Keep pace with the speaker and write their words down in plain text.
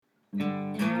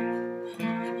I'm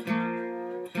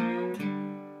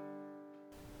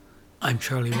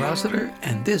Charlie Rossiter,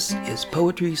 and this is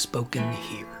Poetry Spoken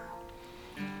Here.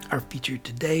 Our feature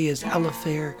today is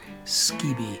Alifair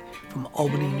Skibby from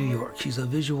Albany, New York. She's a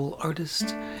visual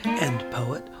artist and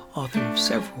poet, author of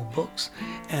several books,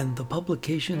 and the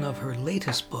publication of her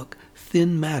latest book,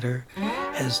 Thin Matter,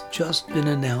 has just been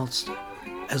announced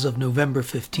as of November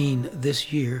 15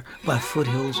 this year by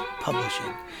Foothills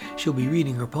Publishing. She'll be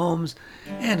reading her poems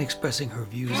and expressing her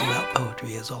views about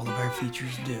poetry, as all of our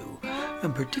features do.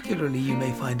 And particularly you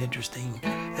may find interesting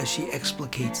as she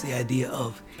explicates the idea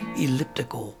of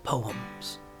elliptical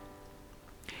poems.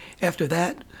 After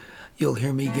that, you'll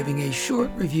hear me giving a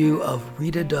short review of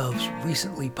Rita Dove's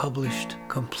recently published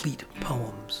complete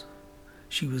poems.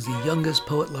 She was the youngest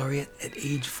poet laureate at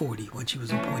age 40 when she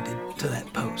was appointed to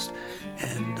that post,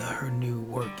 and her new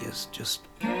work is just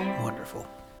wonderful.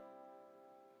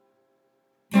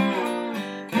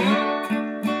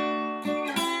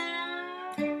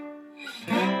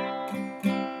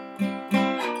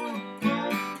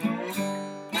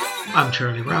 I'm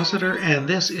Charlie Rossiter, and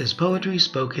this is Poetry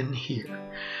Spoken Here.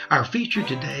 Our feature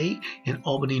today in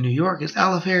Albany, New York is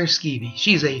Alifair Skibby.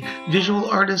 She's a visual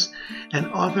artist and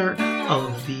author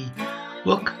of the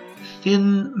book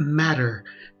Thin Matter,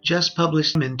 just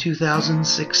published in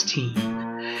 2016.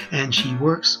 And she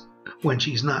works, when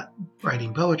she's not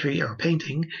writing poetry or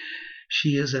painting,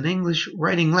 she is an English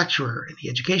writing lecturer in the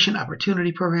Education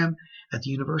Opportunity Program at the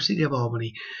University of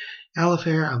Albany.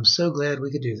 Alifair, I'm so glad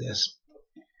we could do this.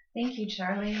 Thank you,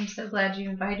 Charlie. I'm so glad you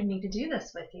invited me to do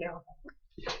this with you.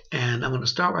 And I'm going to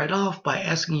start right off by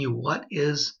asking you, what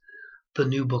is the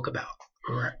new book about?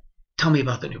 Or tell me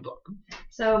about the new book.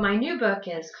 So my new book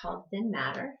is called Thin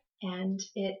Matter, and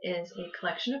it is a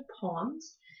collection of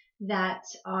poems that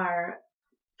are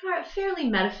fairly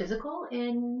metaphysical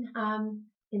in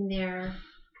their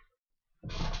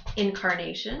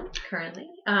incarnation currently,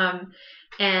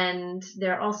 and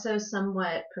they're also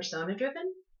somewhat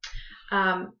persona-driven.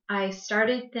 I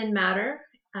started Thin Matter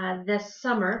this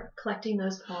summer collecting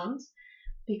those poems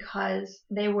because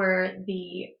they were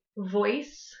the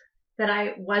voice that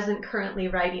I wasn't currently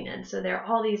writing in. So they're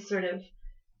all these sort of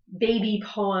baby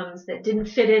poems that didn't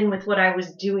fit in with what I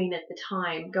was doing at the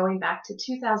time, going back to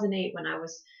 2008 when I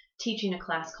was teaching a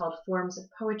class called Forms of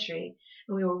Poetry,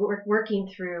 and we were working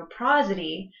through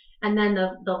prosody, and then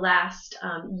the last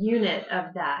unit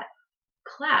of that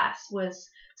class was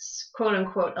quote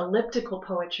unquote elliptical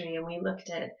poetry, and we looked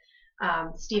at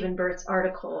Stephen Burt's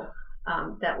article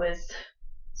that was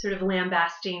sort of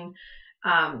lambasting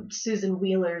Susan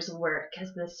Wheeler's work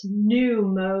as this new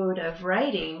mode of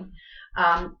writing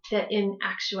that in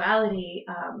actuality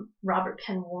Robert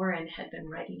Penn Warren had been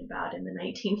writing about in the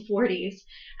 1940s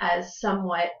as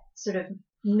somewhat sort of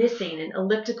missing. And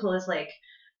elliptical is like,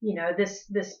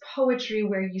 this poetry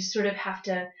where you sort of have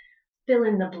to fill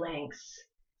in the blanks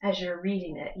as you're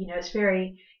reading it. It's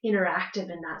very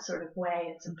interactive in that sort of way.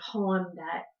 It's a poem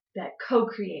that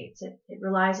co-creates. It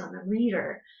relies on the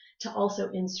reader to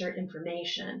also insert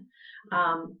information.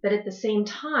 But at the same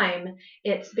time,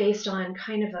 it's based on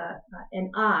kind of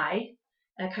an I,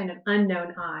 a kind of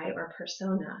unknown I or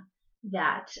persona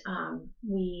that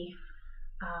we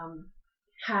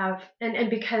have.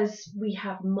 And because we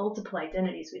have multiple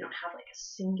identities, we don't have like a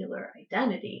singular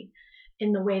identity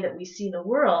in the way that we see the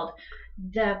world.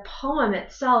 The poem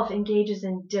itself engages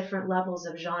in different levels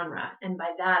of genre. And by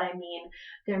that, I mean,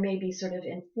 there may be sort of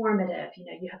informative,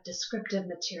 you have descriptive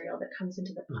material that comes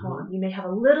into the poem. You may have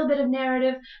a little bit of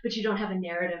narrative, but you don't have a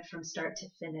narrative from start to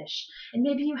finish. And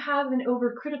maybe you have an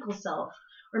overcritical self,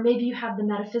 or maybe you have the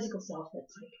metaphysical self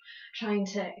that's like trying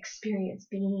to experience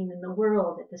being in the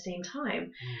world at the same time.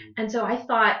 And so I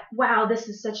thought, wow, this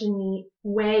is such a neat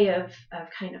way of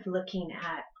kind of looking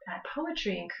at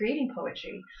poetry and creating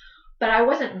poetry. But I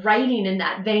wasn't writing in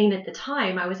that vein at the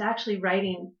time. I was actually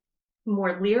writing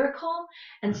more lyrical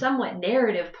and somewhat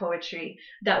narrative poetry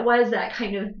that was that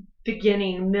kind of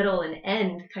beginning, middle, and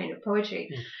end kind of poetry.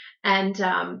 And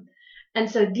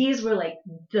so these were like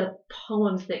the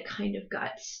poems that kind of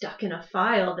got stuck in a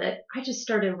file that I just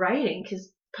started writing,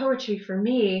 because poetry for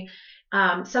me,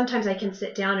 sometimes I can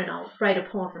sit down and I'll write a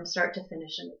poem from start to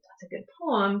finish, and that's a good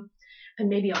poem, and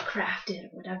maybe I'll craft it or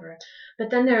whatever. But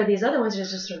then there are these other ones that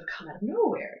just sort of come out of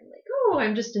nowhere. Like, oh,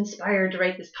 I'm just inspired to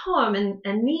write this poem.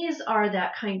 And these are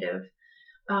that kind of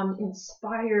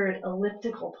inspired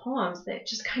elliptical poems that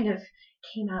just kind of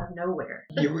came out of nowhere.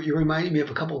 You're reminding me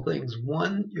of a couple of things.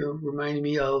 One, you're reminding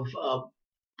me of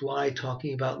Bly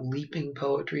talking about leaping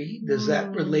poetry. Is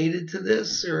that related to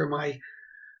this, or am I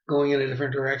going in a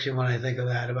different direction when I think of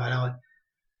that, about how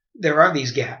there are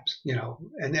these gaps,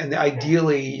 and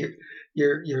ideally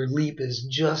your leap is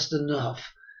just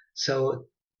enough so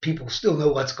people still know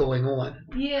what's going on.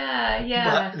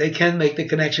 Yeah. But they can make the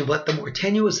connection. But the more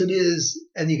tenuous it is,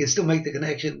 and you can still make the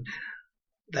connection,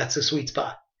 that's a sweet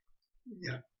spot.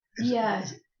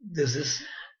 Does this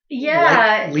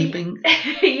like leaping?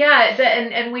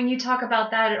 And when you talk about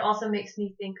that, it also makes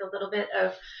me think a little bit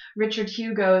of Richard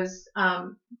Hugo's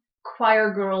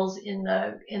choir girls in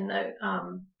the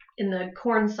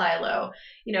corn silo,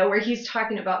 where he's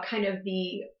talking about kind of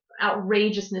the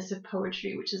outrageousness of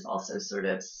poetry, which is also sort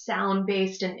of sound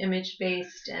based and image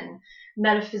based and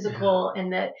metaphysical,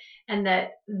 and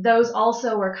that those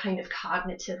also are kind of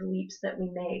cognitive leaps that we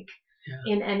make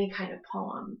in any kind of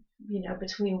poem,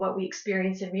 between what we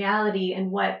experience in reality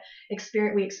and what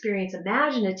we experience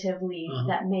imaginatively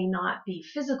that may not be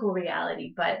physical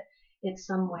reality, but it's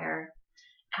somewhere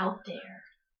out there.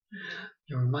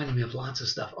 You're reminding me of lots of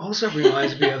stuff. Also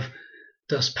reminds me of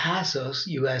Dos Passos,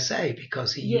 USA,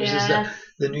 because he uses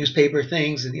the newspaper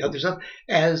things and the other stuff,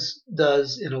 as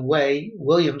does, in a way,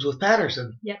 Williams with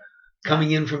Patterson. Yep.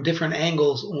 Coming in from different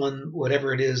angles on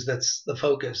whatever it is that's the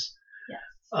focus. Yes.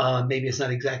 Maybe it's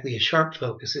not exactly a sharp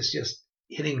focus. It's just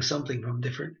hitting something from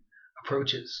different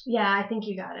approaches. Yeah, I think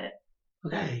you got it.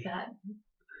 Okay.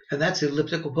 And that's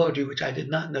elliptical poetry, which I did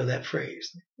not know that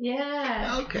phrase.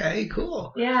 Yeah. Okay,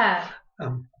 cool. Yeah.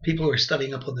 People who are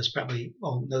studying up on this probably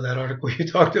all know that article you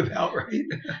talked about, right?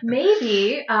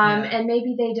 Maybe, and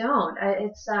maybe they don't.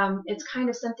 It's kind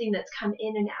of something that's come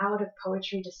in and out of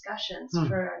poetry discussions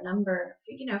for a number,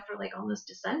 for like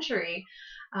almost a century,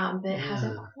 but it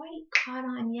hasn't quite caught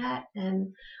on yet.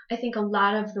 And I think a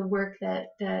lot of the work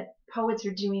that poets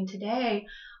are doing today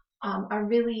are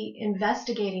really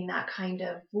investigating that kind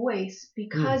of voice,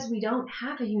 because we don't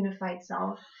have a unified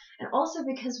self, and also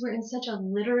because we're in such a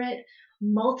literate,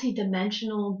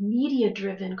 multi-dimensional,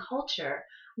 media-driven culture.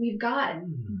 We've got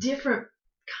different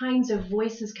kinds of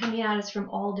voices coming at us from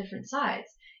all different sides.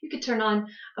 You could turn on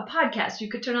a podcast, you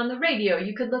could turn on the radio,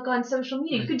 you could look on social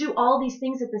media, you could do all these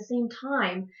things at the same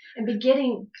time and be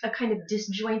getting a kind of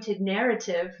disjointed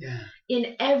narrative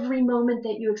in every moment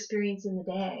that you experience in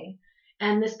the day.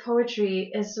 And this poetry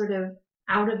is sort of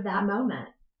out of that moment.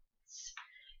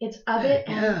 It's of it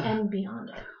and beyond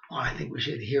it. Well, I think we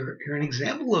should hear an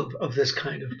example of this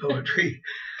kind of poetry.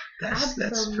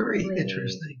 That's very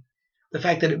interesting. The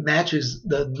fact that it matches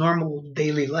the normal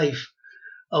daily life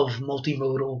of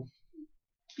multimodal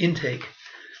intake.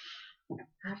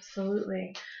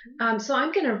 Absolutely. So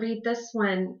I'm going to read this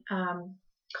one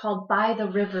called By the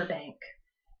Riverbank.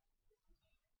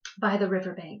 By the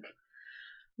Riverbank.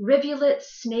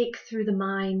 Rivulets snake through the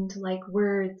mind like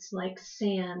words, like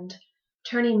sand,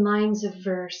 turning lines of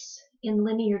verse in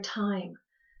linear time,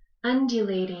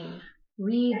 undulating.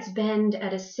 Reeds bend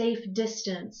at a safe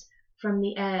distance from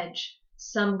the edge,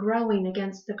 some growing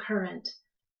against the current.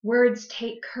 Words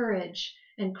take courage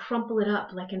and crumple it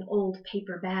up like an old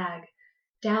paper bag.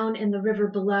 Down in the river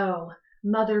below,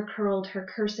 mother curled her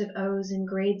cursive O's in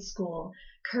grade school.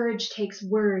 Courage takes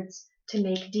words to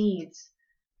make deeds.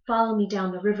 Follow me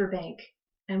down the riverbank,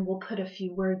 and we'll put a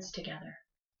few words together.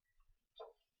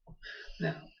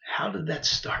 Now, how did that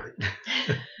start?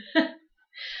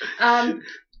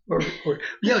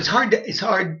 It's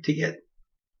hard to get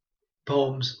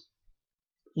poems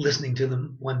listening to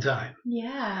them one time.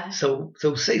 Yeah. So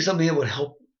say something that would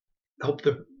help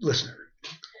the listener.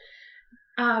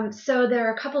 So there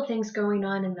are a couple things going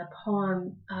on in the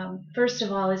poem. First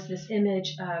of all, is this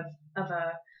image of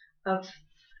a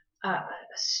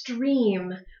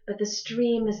stream, but the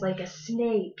stream is like a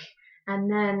snake,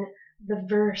 and then the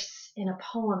verse in a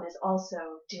poem is also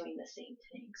doing the same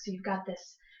thing. So you've got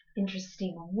this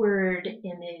interesting word,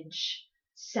 image,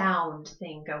 sound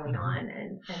thing going on,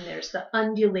 and there's the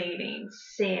undulating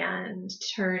sand,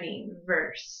 turning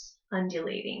verse,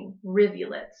 undulating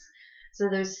rivulets. So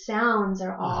those sounds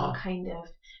are all kind of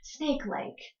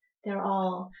snake-like. They're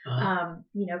all,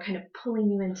 kind of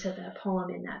pulling you into the poem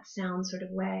in that sound sort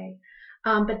of way.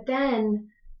 But then,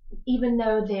 even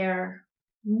though they're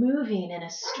moving in a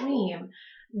stream,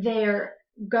 they're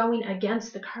going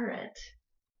against the current.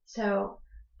 So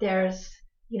there's,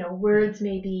 words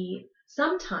maybe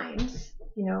sometimes,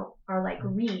 are like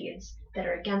reeds that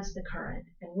are against the current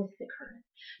and with the current.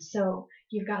 So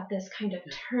you've got this kind of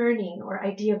turning, or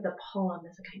idea of the poem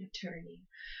as a kind of turning.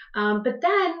 But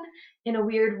then, in a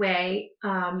weird way,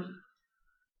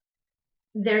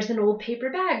 there's an old paper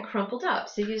bag crumpled up.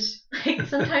 So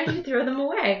sometimes you throw them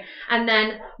away. And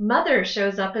then mother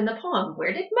shows up in the poem.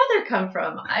 Where did mother come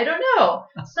from? I don't know.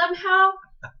 Somehow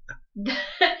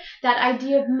that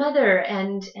idea of mother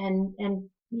and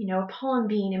a poem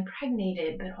being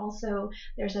impregnated, but also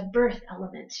there's a birth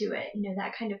element to it.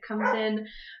 That kind of comes in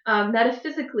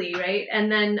metaphysically, right?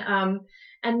 And then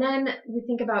we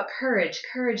think about courage.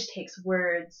 Courage takes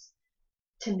words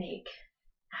to make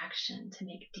action, to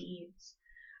make deeds,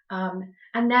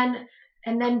 and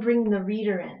then bring the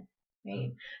reader in,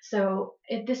 right? So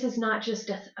this is not just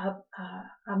a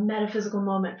metaphysical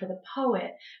moment for the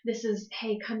poet. This is,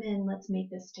 hey, come in, let's make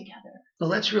this together. Well,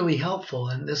 that's really helpful,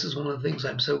 and this is one of the things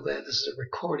I'm so glad this is a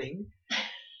recording.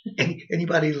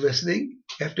 Anybody listening,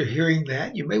 after hearing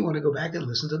that, you may want to go back and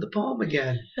listen to the poem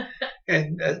again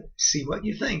and see what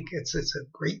you think. It's a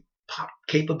great pop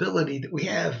capability that we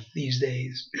have these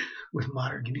days with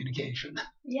modern communication.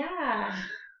 Yeah.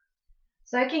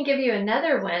 So I can give you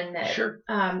another one that Sure.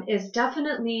 Is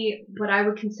definitely what I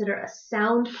would consider a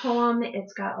sound poem.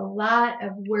 It's got a lot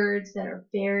of words that are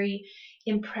very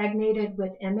impregnated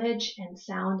with image and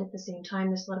sound at the same time.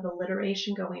 There's a lot of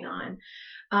alliteration going on.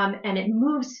 And it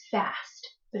moves fast,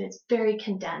 but it's very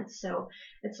condensed. So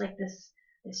it's like this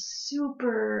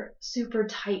super, super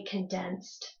tight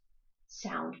condensed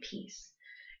sound piece.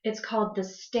 It's called The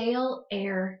Stale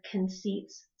Air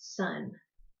Conceits Sun.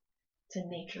 It's a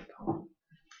nature poem.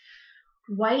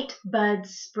 White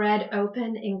buds spread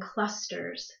open in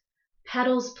clusters.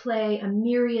 Petals play a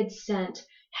myriad scent,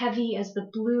 heavy as the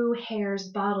blue hare's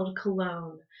bottled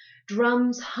cologne.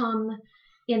 Drums hum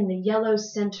in the yellow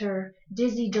center,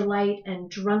 dizzy delight and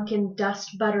drunken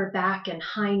dust butter back and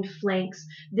hind flanks.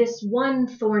 This one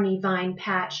thorny vine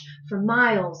patch for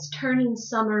miles, turning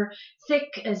summer, thick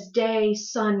as day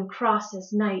sun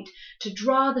crosses night, to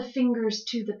draw the fingers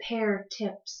to the pear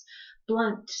tips.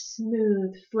 Blunt,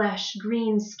 smooth flesh,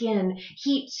 green skin,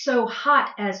 heat so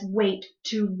hot as wait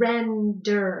to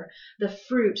render the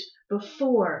fruit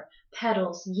before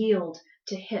petals yield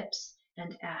to hips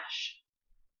and ash.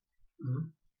 Mm-hmm.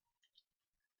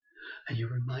 And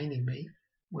you're reminding me,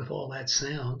 with all that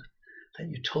sound, that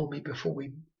you told me before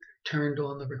we turned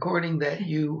on the recording that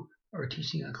you are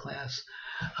teaching a class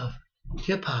of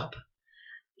hip hop.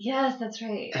 Yes, that's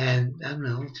right. And I don't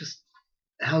know, just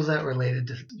how's that related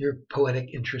to your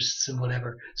poetic interests and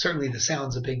whatever? Certainly the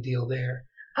sound's a big deal there.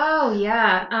 Oh,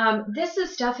 yeah. This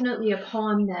is definitely a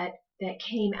poem that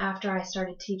came after I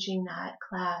started teaching that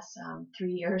class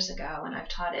 3 years ago, and I've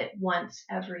taught it once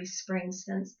every spring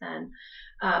since then.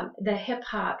 The hip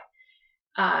hop,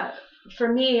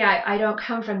 for me, I don't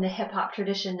come from the hip hop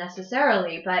tradition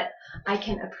necessarily, but I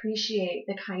can appreciate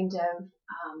the kind of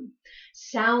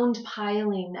sound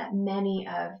piling that many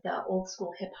of the old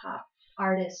school hip hop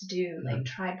artists do, like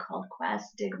Tribe Called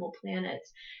Quest, Digable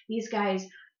Planets. These guys,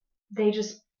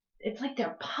 it's like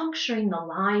they're puncturing the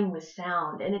line with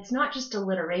sound, and it's not just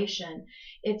alliteration,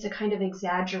 it's a kind of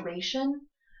exaggeration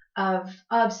of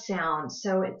sound.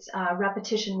 So it's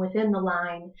repetition within the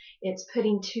line, it's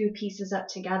putting two pieces up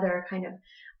together, kind of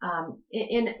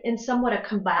in somewhat a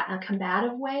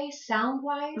combative way, sound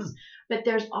wise, but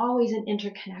there's always an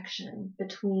interconnection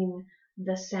between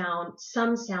the sound,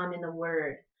 some sound in the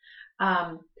word,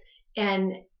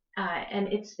 and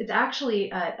it's actually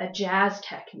a jazz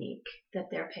technique that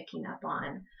they're picking up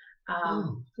on,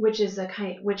 which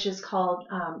is called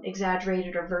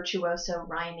exaggerated or virtuoso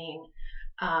rhyming,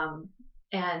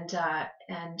 and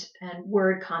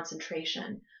word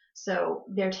concentration. So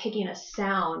they're taking a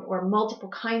sound or multiple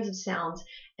kinds of sounds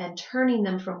and turning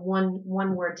them from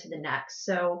one word to the next.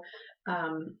 So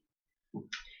an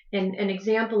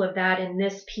example of that in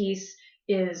this piece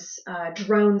is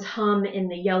drones hum in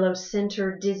the yellow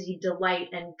center, dizzy delight,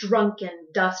 and drunken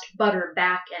dust butter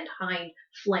back and hind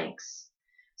flanks.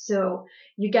 So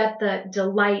you get the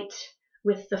delight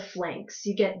with the flanks,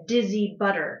 you get dizzy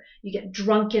butter, you get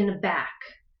drunken back,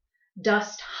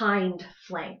 dust hind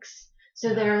flanks.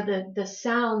 So there are the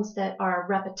sounds that are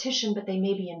repetition, but they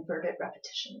may be inverted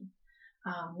repetition,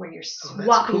 where you're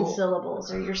swapping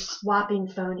syllables or you're swapping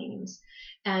phonemes,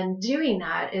 and doing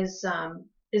that is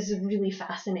really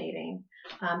fascinating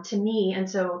to me. And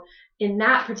so in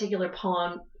that particular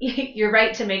poem, you're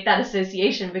right to make that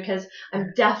association, because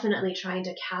I'm definitely trying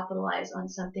to capitalize on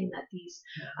something that these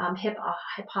hip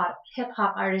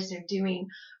hop artists are doing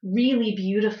really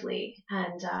beautifully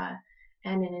and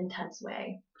in an intense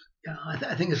way. Yeah,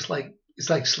 I think it's like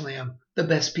slam. The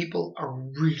best people are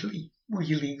really,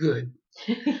 really good.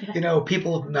 Yeah.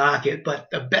 People knock it,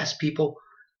 but the best people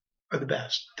are the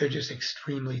best. They're just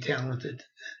extremely talented.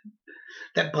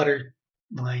 That butter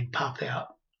line popped out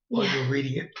while you were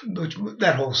reading it,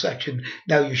 that whole section.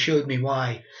 Now you showed me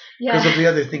why. Because of the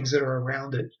other things that are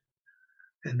around it.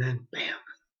 And then, bam.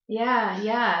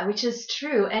 Yeah, which is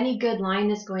true. Any good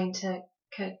line is going to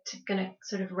going to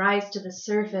sort of rise to the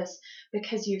surface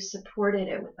because you've supported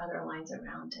it with other lines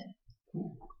around it.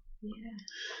 Ooh.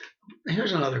 Yeah.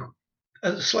 Here's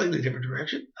a slightly different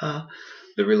direction.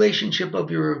 The relationship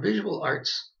of your visual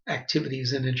arts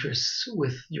activities and interests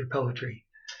with your poetry.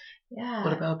 Yeah.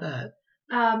 What about that?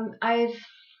 I've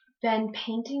been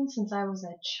painting since I was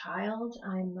a child.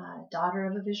 I'm a daughter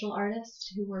of a visual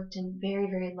artist who worked in very,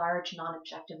 very large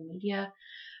non-objective media.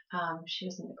 She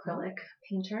was an acrylic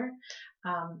painter.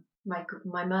 My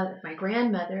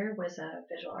grandmother was a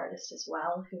visual artist as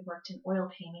well, who worked in oil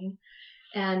painting.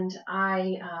 And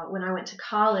when I went to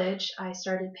college, I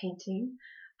started painting,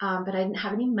 but I didn't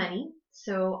have any money,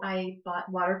 so I bought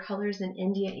watercolors and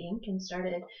India ink and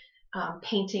started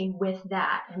painting with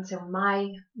that. And so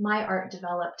my art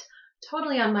developed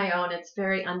totally on my own. It's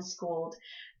very unschooled,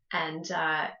 and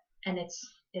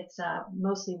it's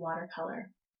mostly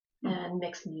watercolor and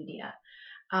mixed media.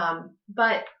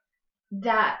 But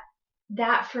that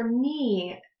for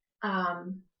me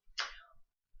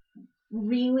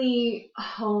really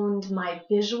honed my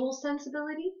visual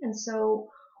sensibility. And so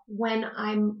when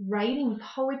I'm writing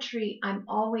poetry, I'm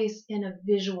always in a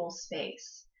visual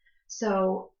space.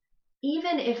 So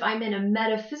even if I'm in a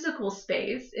metaphysical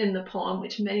space in the poem,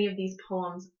 which many of these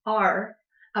poems are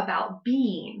about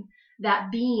being,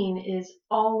 that being is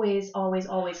always, always,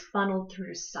 always funneled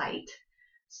through sight.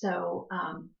 So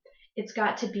it's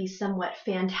got to be somewhat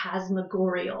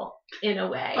phantasmagorial in a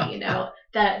way,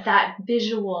 that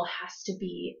visual has to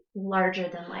be larger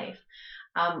than life,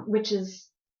 which is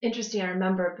interesting. I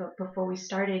remember before we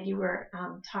started, you were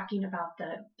talking about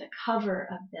the cover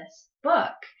of this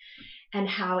book and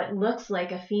how it looks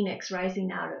like a phoenix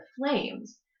rising out of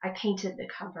flames. I painted the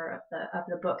cover of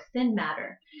the book Thin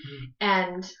Matter,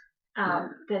 and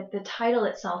the title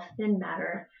itself, Thin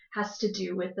Matter, has to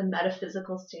do with the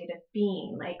metaphysical state of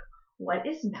being. Like, what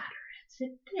is matter? Is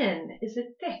it thin? Is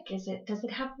it thick? Does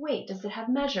it have weight? Does it have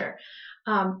measure?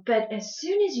 But as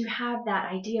soon as you have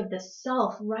that idea of the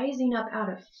self rising up out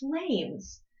of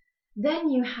flames, then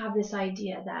you have this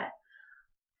idea that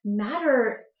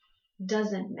matter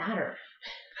doesn't matter.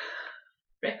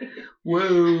 Right?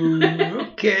 Whoa,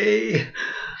 okay.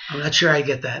 I'm not sure I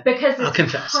get that. Because I'll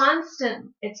confess.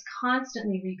 It's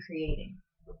constantly recreating,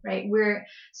 right?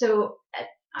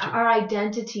 Our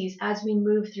identities, as we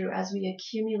move through, as we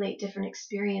accumulate different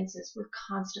experiences, we're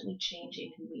constantly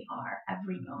changing who we are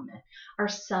every moment. Our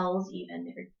cells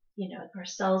even, our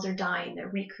cells are dying, they're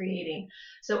recreating.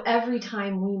 So every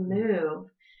time we move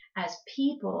as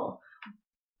people,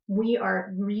 we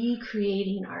are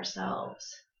recreating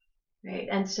ourselves, right?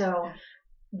 And so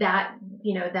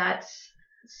that's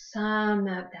some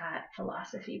of that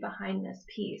philosophy behind this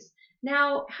piece.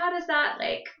 Now, how does that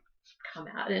come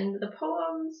out in the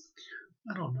poems?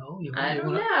 I don't know. I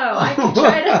don't know. I can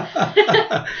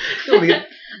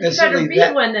try to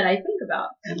read one that I think about.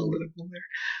 Analytical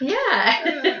there.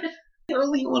 Yeah.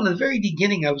 Early on, in the very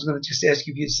beginning, I was going to just ask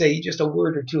you if you'd say just a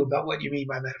word or two about what you mean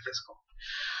by metaphysical.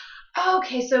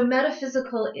 Okay, so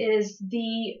metaphysical is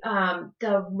the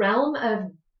realm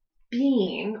of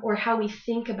being, or how we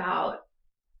think about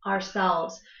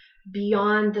ourselves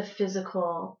beyond the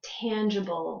physical,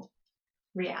 tangible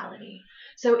reality.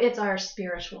 So it's our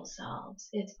spiritual selves.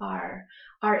 It's our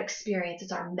experience.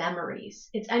 It's our memories.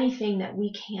 It's anything that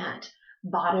we can't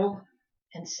bottle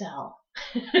and sell.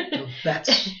 So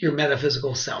that's your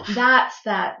metaphysical self. That's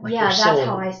that. Like yeah, that's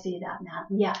how I see that, Matt.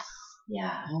 Yes.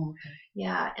 Yeah. Oh, okay.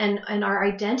 Yeah, and our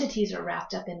identities are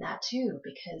wrapped up in that too,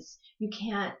 because you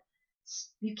can't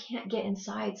get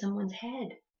inside someone's head.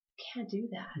 You can't do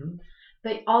that. Mm-hmm.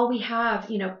 But all we have,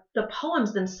 the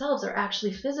poems themselves are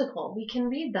actually physical. We can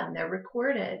read them. They're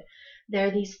recorded. They're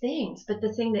these things. But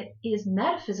the thing that is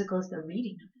metaphysical is the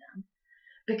reading of them,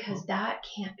 because that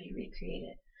can't be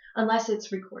recreated unless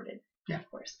it's recorded, of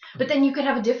course. But then you could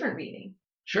have a different reading.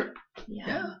 Sure.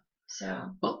 Yeah.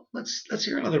 So. Well, let's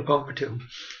hear another poem or two.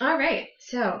 All right.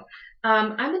 So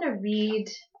I'm going to read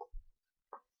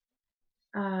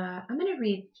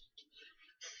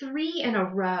 3 in a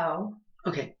row.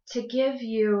 Okay. To give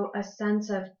you a sense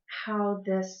of how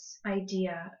this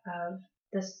idea of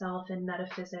the self and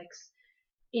metaphysics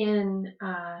in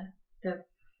the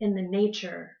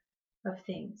nature of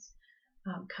things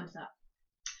comes up.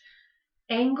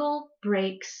 Angle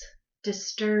breaks,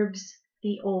 disturbs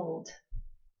the old.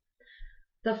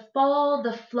 The fall,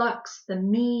 the flux, the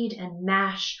mead and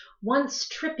mash, once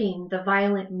tripping the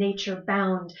violent nature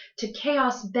bound, to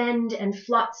chaos bend and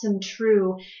flotsam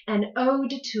true, an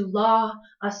ode to law,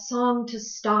 a song to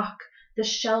stock, the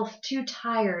shelf too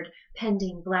tired,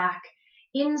 pending black.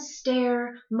 In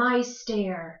stare, my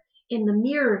stare, in the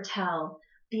mirror tell,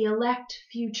 the elect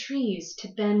few trees to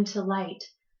bend to light,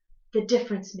 the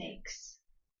difference makes.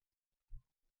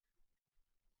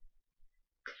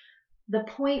 The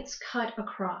points cut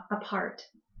apart.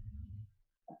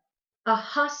 A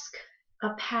husk,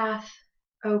 a path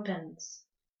opens.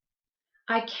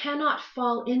 I cannot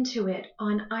fall into it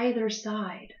on either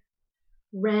side.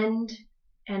 Rend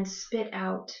and spit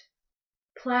out.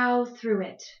 Plow through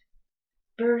it.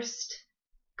 Burst,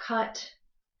 cut,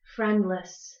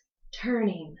 friendless,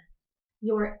 turning,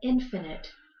 your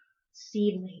infinite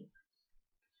seedling.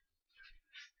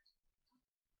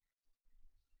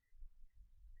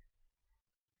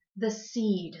 The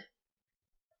seed.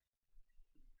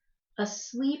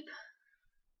 Asleep,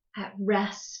 at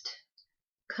rest,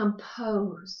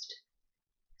 composed,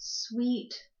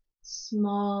 sweet,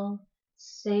 small,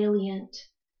 salient,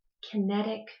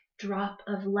 kinetic drop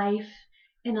of life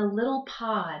in a little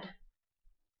pod,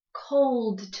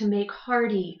 cold to make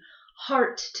hardy,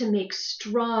 heart to make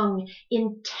strong,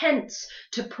 intense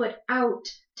to put out,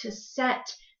 to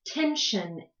set,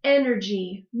 tension,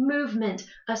 energy, movement,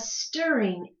 a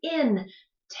stirring in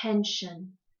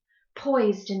tension,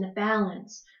 poised in the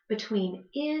balance between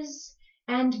is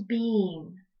and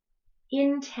being.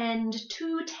 Intend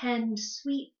to tend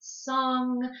sweet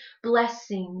song,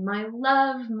 blessing my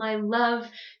love,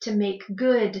 to make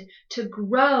good, to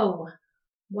grow,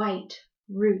 white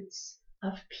roots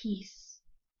of peace.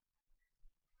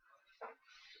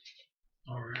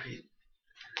 All right.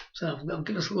 So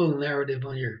give us a little narrative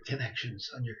on your connections,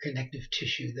 on your connective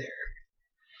tissue there.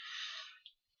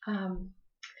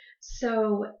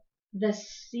 So the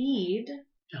seed,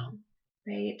 Yeah.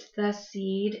 right? The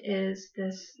seed is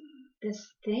this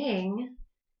thing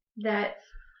that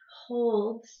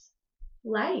holds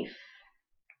life,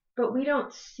 but we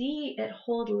don't see it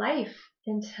hold life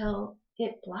until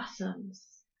it blossoms.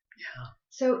 Yeah.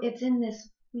 So it's in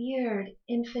this weird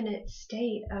infinite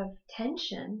state of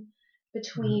tension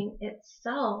between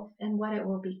itself and what it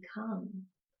will become.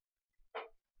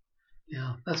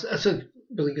 Yeah, that's a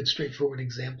really good, straightforward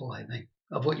example, I think,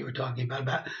 of what you were talking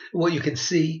about what you can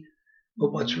see,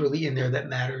 but what's really in there that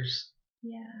matters.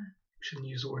 Yeah. Shouldn't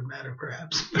use the word matter,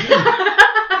 perhaps.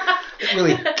 It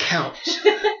really counts.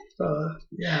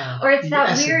 Yeah. Or it's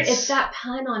that essence. Weird, it's that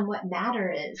pun on what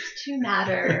matter is, to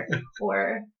matter,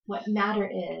 or what matter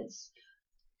is.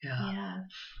 Yeah. Yeah.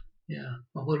 Yeah.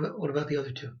 Well, what about the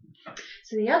other two?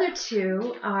 So the other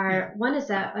two are, one is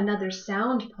another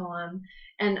sound poem,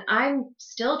 and I'm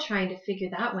still trying to figure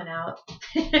that one out.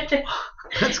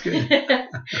 That's good.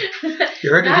 You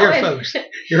heard it here, folks.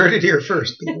 You heard it here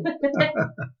first.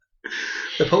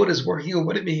 The poet is working on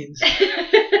what it means.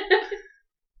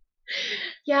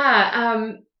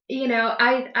 Yeah,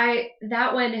 I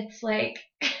that one, it's like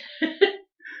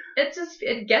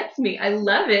it gets me. I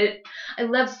love it. I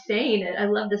love saying it. I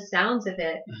love the sounds of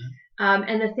it. Mm-hmm.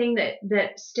 And the thing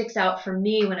that sticks out for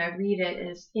me when I read it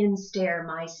is in stare,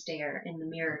 my stare, in the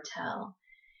mirror tell,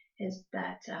 is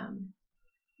that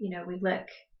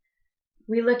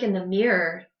we look in the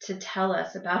mirror to tell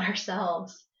us about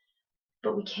ourselves,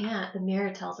 but we can't. The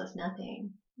mirror tells us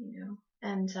nothing,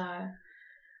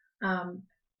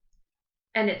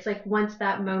 and it's like once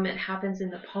that moment happens in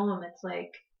the poem, it's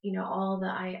like, all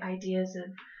the ideas of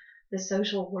the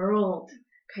social world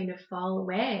kind of fall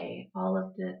away. All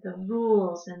of the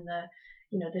rules and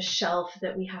the shelf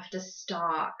that we have to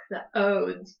stock, the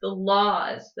oaths, the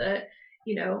laws,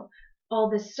 all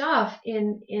this stuff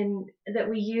in that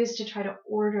we use to try to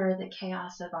order the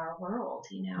chaos of our world,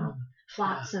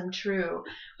 flotsam true.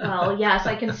 Well, yes,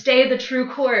 I can stay the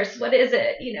true course. What is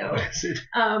it? What is it?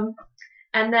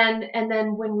 And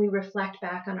then when we reflect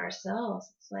back on ourselves,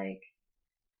 it's like,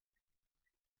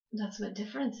 that's what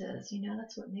difference is,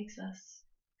 that's what makes us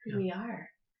who we are.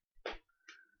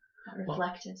 That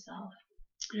reflected self.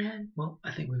 Yeah. Well,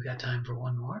 I think we've got time for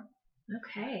one more.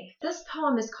 Okay. This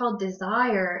poem is called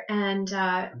Desire, and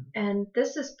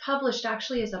this is published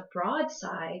actually as a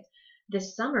broadside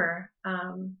this summer,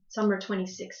 summer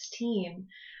 2016.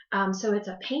 So it's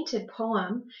a painted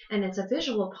poem, and it's a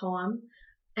visual poem,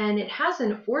 and it has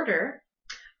an order,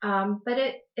 but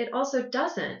it also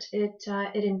doesn't.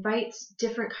 It invites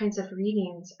different kinds of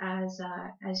readings as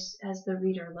the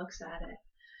reader looks at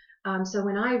it. So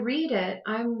when I read it,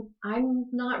 I'm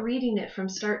not reading it from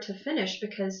start to finish,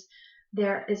 because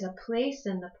there is a place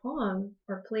in the poem,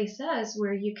 or places,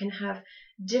 where you can have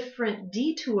different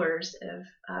detours of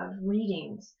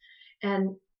readings.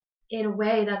 And in a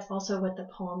way, that's also what the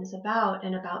poem is about,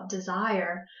 and about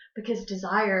desire, because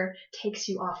desire takes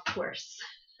you off course.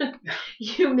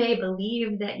 You may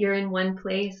believe that you're in one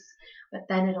place, but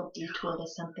then it'll detour to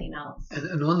something else.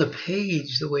 And on the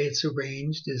page, the way it's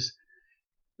arranged is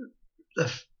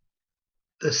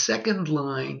the second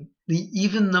line, the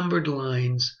even numbered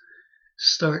lines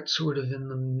start sort of in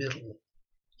the middle,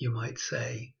 you might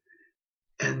say.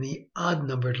 And the odd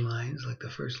numbered lines, like the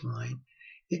first line,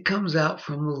 it comes out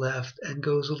from the left and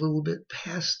goes a little bit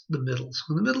past the middle. So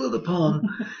in the middle of the poem,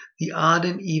 the odd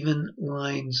and even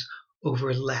lines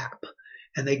overlap,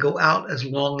 and they go out as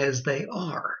long as they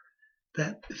are.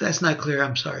 If that's not clear,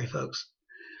 I'm sorry, folks.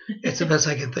 It's the best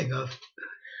I can think of.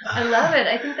 I love it.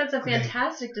 I think that's a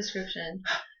fantastic description.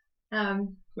 Well,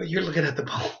 you're looking at the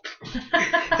poem.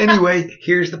 Anyway,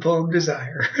 here's the poem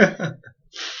Desire.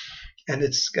 And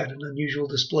it's got an unusual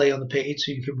display on the page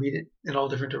so you can read it in all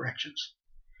different directions.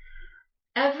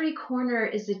 Every corner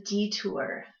is a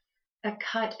detour, a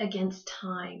cut against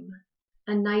time,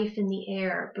 a knife in the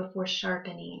air before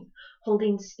sharpening,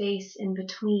 holding space in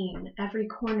between. Every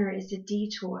corner is a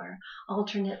detour,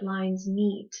 alternate lines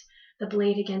meet, the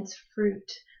blade against fruit,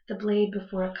 the blade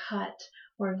before a cut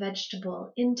or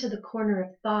vegetable, into the corner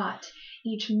of thought.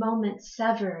 Each moment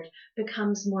severed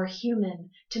becomes more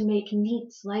human to make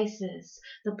neat slices,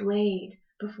 the blade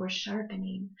before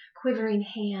sharpening, quivering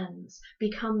hands,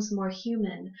 becomes more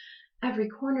human. Every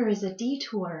corner is a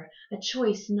detour, a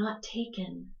choice not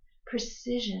taken.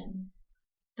 Precision,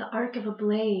 the arc of a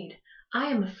blade. I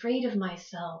am afraid of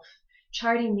myself,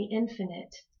 charting the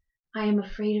infinite. I am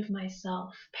afraid of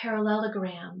myself.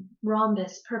 Parallelogram,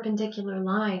 rhombus, perpendicular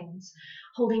lines,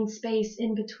 holding space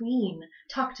in between,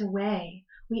 tucked away.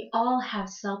 We all have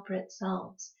separate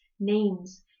selves,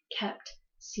 names kept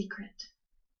secret.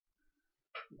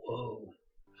 Whoa,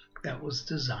 that was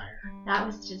Desire. That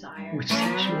was Desire. Which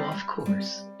takes you off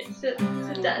course.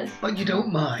 It does. But you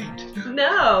don't mind.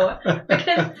 No,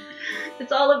 because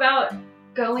it's all about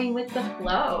going with the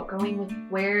flow, going with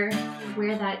where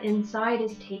that inside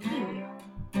is taking you.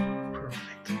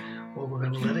 Perfect. Well, we're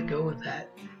going to let it go with that.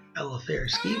 Ella Fair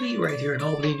Skibbe right here in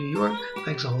Albany, New York.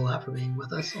 Thanks a whole lot for being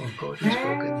with us on Poetry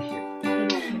Spoken Here.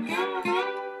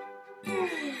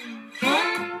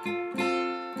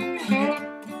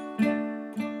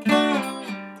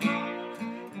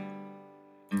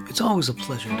 It's always a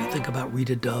pleasure to think about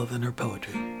Rita Dove and her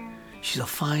poetry. She's a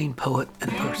fine poet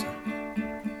and person.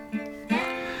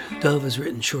 Dove has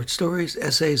written short stories,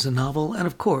 essays, a novel, and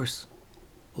of course,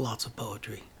 lots of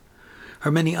poetry.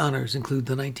 Her many honors include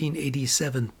the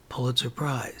 1987 Pulitzer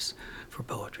Prize for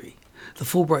Poetry, the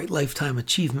Fulbright Lifetime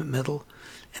Achievement Medal,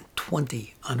 and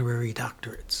 20 honorary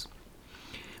doctorates.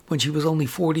 When she was only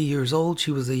 40 years old,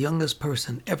 she was the youngest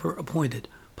person ever appointed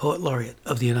Poet Laureate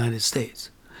of the United States,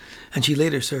 and she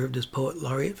later served as Poet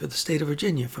Laureate for the state of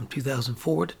Virginia from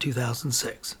 2004 to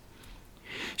 2006.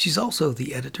 She's also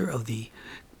the editor of the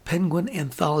Penguin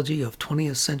Anthology of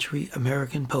 20th Century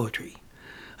American Poetry.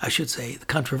 I should say the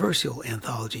controversial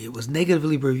anthology. It was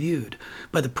negatively reviewed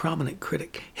by the prominent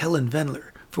critic Helen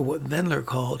Vendler for what Vendler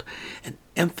called an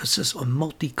emphasis on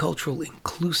multicultural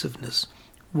inclusiveness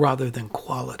rather than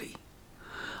quality.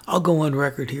 I'll go on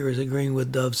record here as agreeing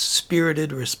with Dove's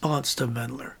spirited response to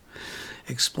Vendler,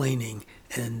 explaining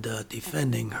and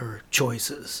defending her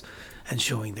choices and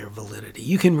showing their validity.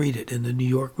 You can read it in the New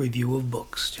York Review of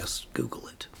Books. Just Google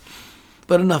it.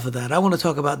 But enough of that. I want to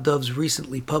talk about Dove's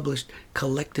recently published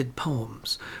collected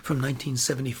poems from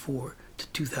 1974 to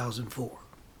 2004.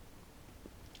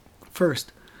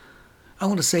 First, I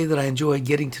want to say that I enjoy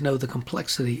getting to know the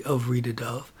complexity of Rita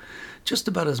Dove just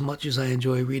about as much as I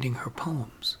enjoy reading her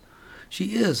poems.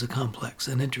 She is a complex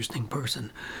and interesting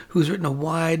person who's written a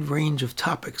wide range of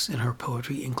topics in her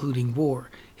poetry, including war,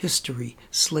 history,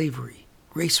 slavery,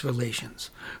 race relations,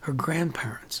 her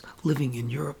grandparents living in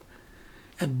Europe,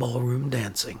 and ballroom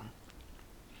dancing.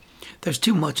 There's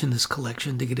too much in this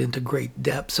collection to get into great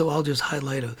depth, so I'll just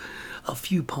highlight a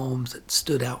few poems that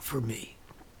stood out for me.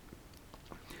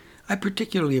 I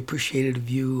particularly appreciated a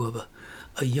view of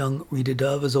a young Rita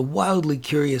Dove as a wildly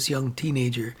curious young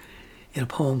teenager in a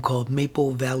poem called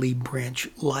Maple Valley Branch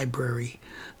Library,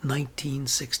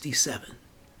 1967.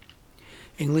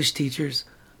 English teachers,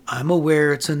 I'm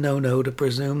aware it's a no-no to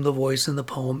presume the voice in the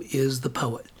poem is the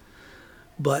poet,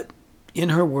 but in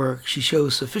her work she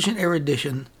shows sufficient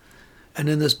erudition, and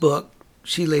in this book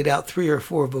she laid out 3 or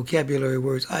 4 vocabulary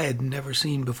words I had never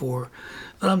seen before,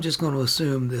 that I'm just going to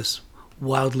assume this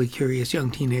wildly curious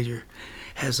young teenager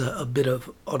has a bit of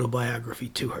autobiography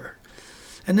to her.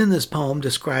 And in this poem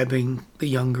describing the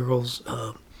young girl's,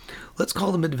 let's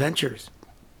call them adventures,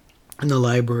 in the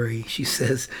library, she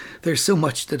says, there's so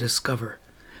much to discover.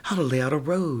 How to lay out a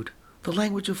road, the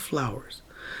language of flowers,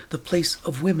 the place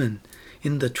of women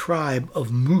in the tribe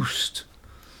of Moust,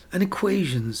 and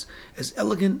equations as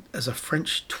elegant as a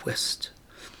French twist.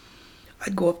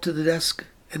 I'd go up to the desk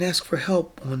and ask for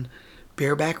help on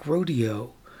bareback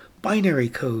rodeo, binary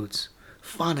codes,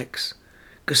 phonics,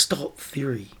 Gestalt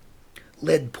theory,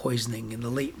 lead poisoning in the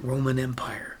late Roman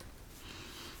Empire.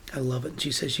 I love it. And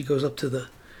she says she goes up to the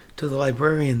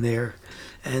librarian there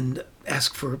and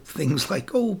asks for things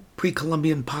like,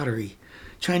 pre-Columbian pottery,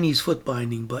 Chinese foot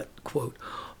binding, but, quote,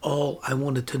 all I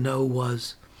wanted to know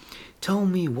was, tell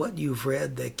me what you've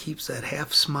read that keeps that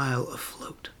half smile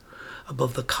afloat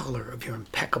above the collar of your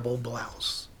impeccable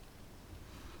blouse.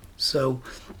 So,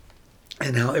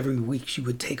 and how every week she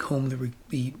would take home the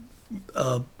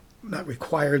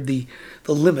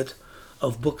limit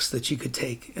of books that she could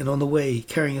take, and on the way,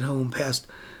 carrying it home past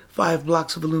 5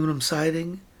 blocks of aluminum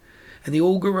siding and the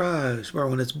old garage where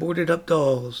on its boarded-up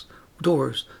doors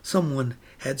someone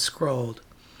had scrawled,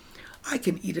 I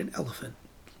can eat an elephant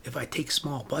if I take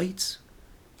small bites.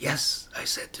 Yes, I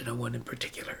said to no one in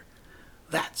particular.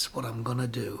 That's what I'm gonna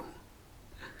do.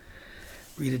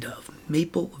 Rita Dove,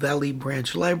 Maple Valley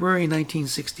Branch Library,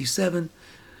 1967.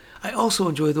 I also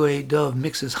enjoy the way Dove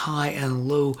mixes high and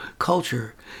low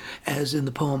culture, as in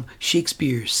the poem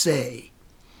Shakespeare Say.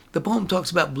 The poem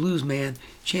talks about bluesman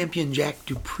Champion Jack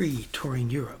Dupree touring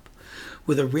Europe,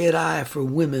 with a red eye for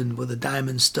women with a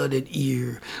diamond-studded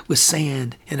ear, with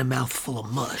sand and a mouthful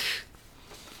of mush.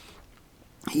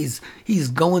 He's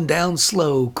going down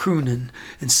slow, crooning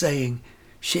and saying,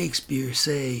 Shakespeare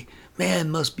say, man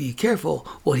must be careful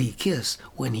what he kiss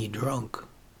when he drunk.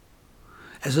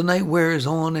 As the night wears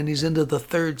on and he's into the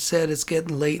third set, it's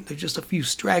getting late. There's just a few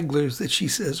stragglers that she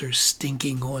says are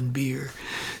stinking on beer.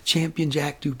 Champion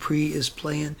Jack Dupree is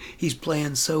playing. He's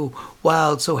playing so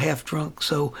wild, so half-drunk,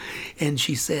 and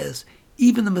she says,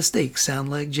 even the mistakes sound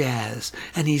like jazz.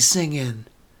 And he's singing,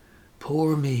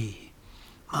 poor me,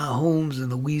 my home's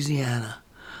in Louisiana.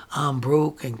 I'm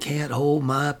broke and can't hold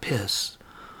my piss.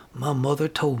 My mother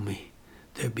told me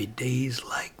there'd be days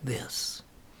like this.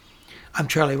 I'm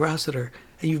Charlie Rossiter,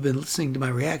 and you've been listening to my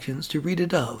reactions to Rita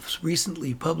Dove's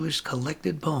recently published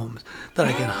collected poems that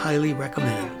I can highly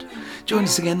recommend. Join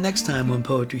us again next time on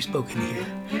Poetry Spoken Here,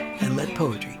 and let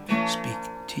poetry speak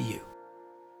to you.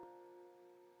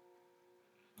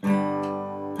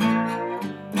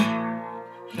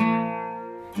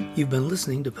 You've been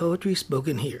listening to Poetry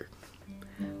Spoken Here.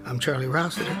 I'm Charlie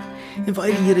Rossiter,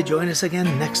 inviting you to join us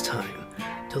again next time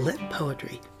to let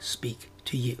poetry speak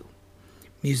to you.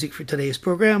 Music for today's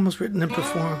program was written and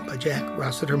performed by Jack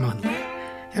Rossiter Munley.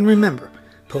 And remember,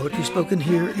 Poetry Spoken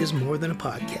Here is more than a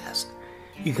podcast.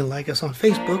 You can like us on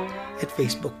Facebook at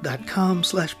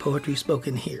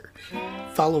facebook.com/poetryspokenhere.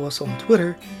 Follow us on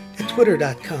Twitter at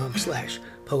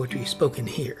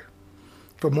twitter.com/poetryspokenhere.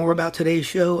 For more about today's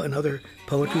show and other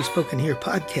Poetry Spoken Here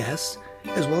podcasts,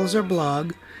 as well as our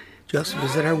blog, just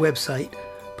visit our website,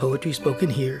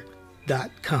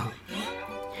 poetryspokenhere.com.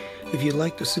 If you'd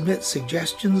like to submit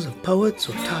suggestions of poets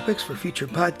or topics for future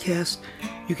podcasts,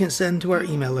 you can send to our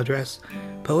email address,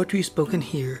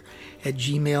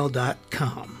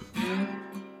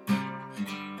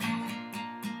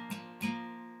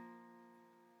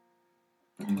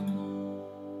 poetryspokenhere@gmail.com.